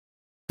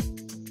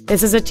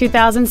This is a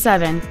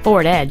 2007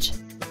 Ford Edge.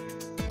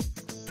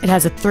 It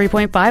has a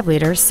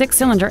 3.5-liter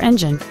six-cylinder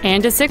engine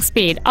and a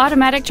 6-speed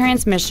automatic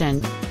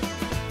transmission.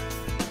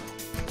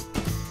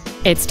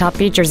 Its top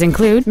features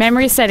include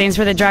memory settings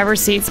for the driver's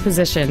seat's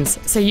positions,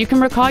 so you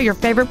can recall your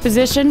favorite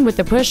position with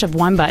the push of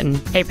one button,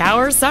 a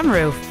power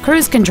sunroof,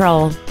 cruise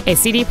control, a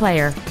CD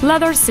player,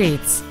 leather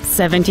seats,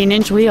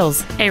 17-inch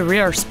wheels, a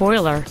rear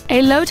spoiler,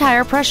 a low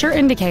tire pressure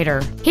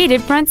indicator,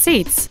 heated front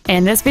seats,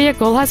 and this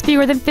vehicle has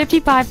fewer than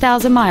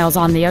 55,000 miles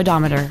on the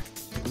odometer.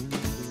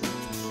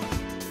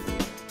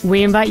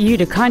 We invite you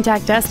to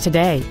contact us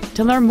today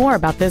to learn more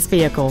about this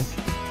vehicle.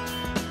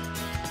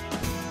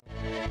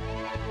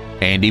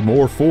 Andy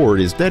Mohr Ford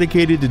is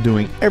dedicated to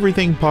doing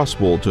everything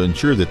possible to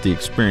ensure that the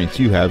experience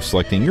you have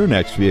selecting your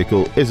next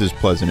vehicle is as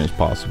pleasant as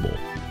possible.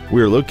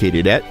 We are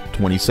located at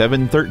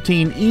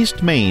 2713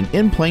 East Main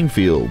in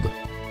Plainfield.